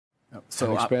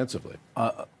and expansively.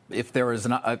 If there's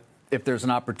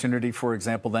an opportunity, for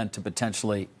example, then to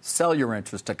potentially sell your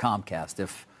interest to Comcast,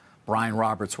 if Brian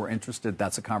Roberts were interested,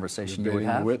 that's a conversation you would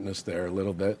have? Witness there a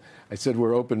little bit. I said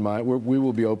we're open-minded. We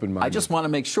will be open-minded. I just want to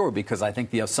make sure, because I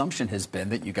think the assumption has been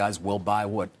that you guys will buy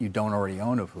what you don't already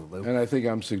own of Hulu. And I think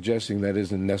I'm suggesting that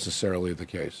isn't necessarily the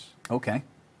case. Okay.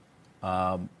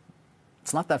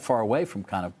 It's not that far away from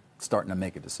kind of starting to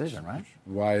make a decision, right?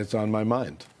 Why it's on my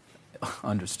mind.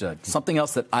 Understood. Something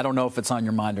else that I don't know if it's on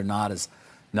your mind or not is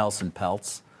Nelson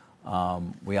Peltz.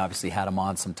 We obviously had him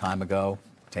on some time ago,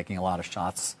 taking a lot of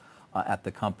shots at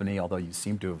the company, although you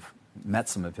seem to have met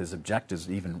some of his objectives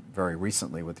even very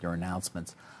recently with your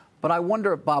announcements. But I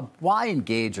wonder, Bob, why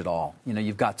engage at all? You know,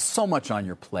 you've got so much on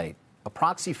your plate. A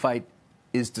proxy fight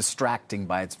is distracting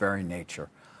by its very nature.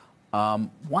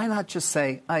 Why not just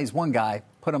say, he's one guy,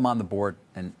 put him on the board,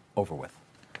 and over with?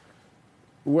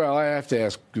 Well, I have to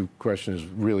ask the question is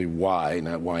really why,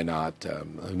 not why not.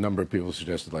 A number of people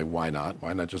suggested, like, why not?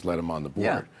 Why not just let him on the board?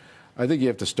 Yeah. I think you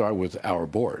have to start with our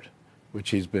board,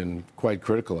 which he's been quite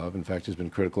critical of. In fact, he's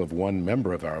been critical of one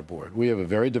member of our board. We have a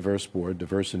very diverse board,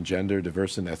 diverse in gender,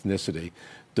 diverse in ethnicity,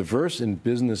 diverse in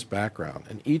business background.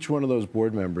 And each one of those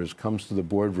board members comes to the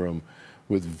boardroom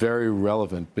with very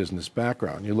relevant business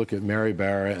background. You look at Mary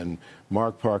Barra and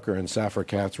Mark Parker and Safra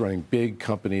Katz running big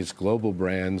companies, global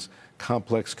brands,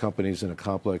 complex companies in a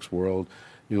complex world.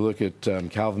 You look at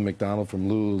Calvin McDonald from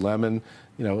Lululemon,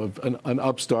 you know, an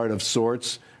upstart of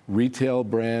sorts, retail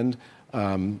brand.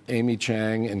 Amy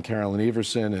Chang and Carolyn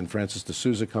Everson and Francis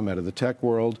D'Souza come out of the tech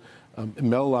world.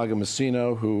 Mel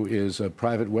Lagomasino, who is in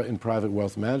private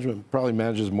wealth management, probably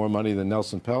manages more money than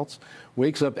Nelson Peltz,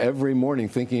 wakes up every morning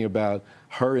thinking about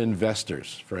her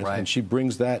investors, for instance. Right. And she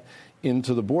brings that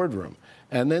into the boardroom.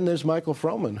 And then there's Michael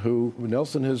Froman, who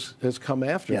Nelson has come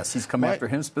after. Yes, he's come after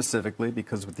him specifically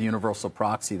because with the universal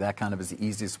proxy, that kind of is the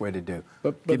easiest way to do.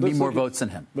 Give me more votes than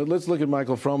him. But let's look at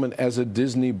Michael Froman as a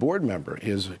Disney board member.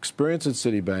 His experience at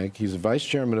Citibank, he's a vice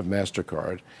chairman of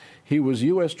MasterCard. He was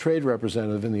U.S. trade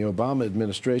representative in the Obama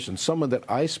administration, someone that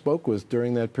I spoke with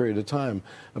during that period of time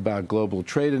about global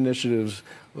trade initiatives,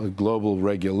 global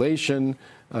regulation,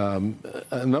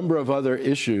 a number of other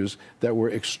issues that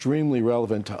were extremely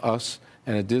relevant to us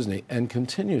and at Disney, and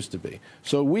continues to be.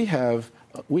 So we have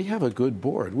a good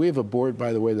board. We have a board,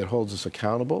 by the way, that holds us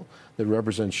accountable, that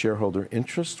represents shareholder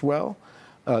interests well,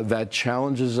 that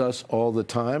challenges us all the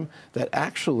time, that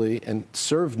actually, and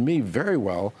served me very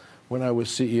well when I was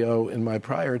CEO in my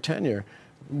prior tenure,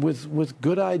 with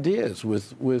good ideas,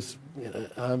 with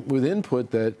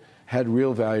input that had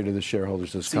real value to the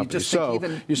shareholders of this company. So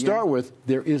you start with,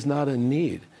 there is not a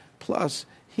need. Plus,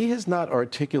 he has not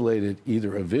articulated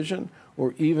either a vision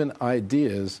or even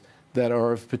ideas that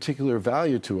are of particular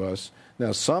value to us.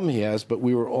 Now, some he has, but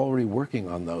we were already working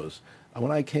on those.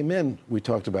 When I came in, we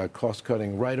talked about cost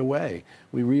cutting right away.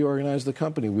 We reorganized the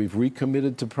company. We've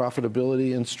recommitted to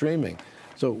profitability and streaming.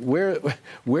 So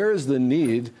where is the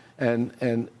need?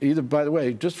 And either, by the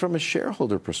way, just from a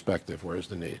shareholder perspective, where is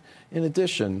the need? In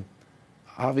addition,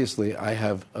 obviously, I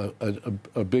have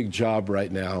a big job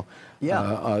right now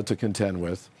to contend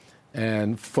with.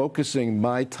 And focusing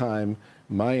my time,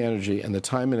 my energy, and the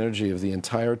time and energy of the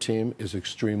entire team is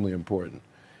extremely important.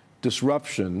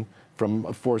 Disruption from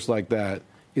a force like that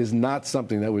is not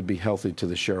something that would be healthy to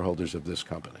the shareholders of this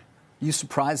company. You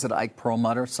surprised that Ike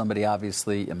Perlmutter, somebody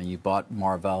obviously, I mean, you bought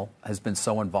Marvell, has been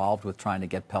so involved with trying to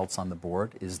get Peltz on the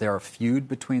board. Is there a feud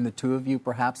between the two of you,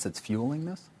 perhaps, that's fueling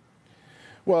this?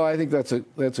 Well, I think that's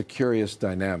a curious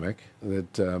dynamic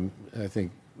that I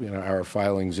think our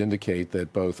filings indicate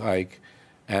that both Ike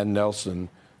and Nelson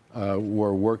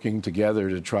were working together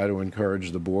to try to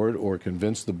encourage the board or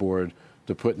convince the board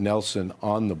to put Nelson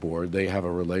on the board. They have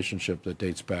a relationship that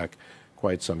dates back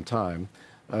quite some time.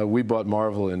 We bought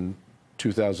Marvel in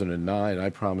 2009. I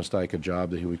promised Ike a job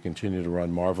that he would continue to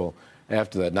run Marvel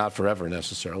after that, not forever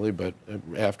necessarily, but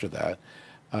after that.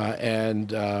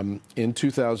 And in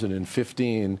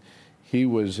 2015, he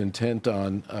was intent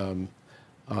on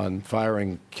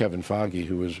firing Kevin Feige,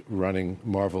 who was running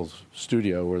Marvel's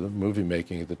studio or the movie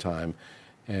making at the time,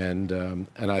 and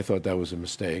I thought that was a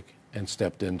mistake and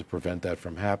stepped in to prevent that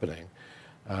from happening.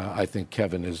 I think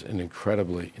Kevin is an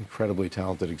incredibly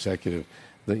talented executive.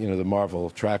 The Marvel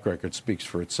track record speaks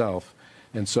for itself,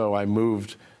 and so I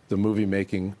moved the movie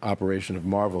making operation of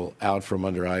Marvel out from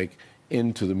under Ike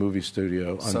into the movie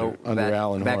studio under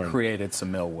Alan Horn. That created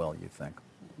some ill will, you think?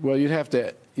 Well, you'd have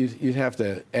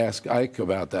to ask Ike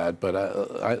about that,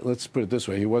 but let's put it this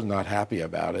way: he was not happy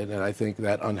about it, and I think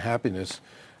that unhappiness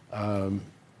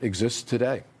exists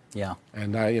today. Yeah.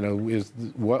 And is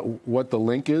what the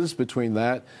link is between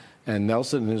that And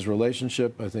Nelson and his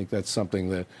relationship, I think that's something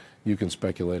that you can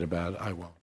speculate about. I won't.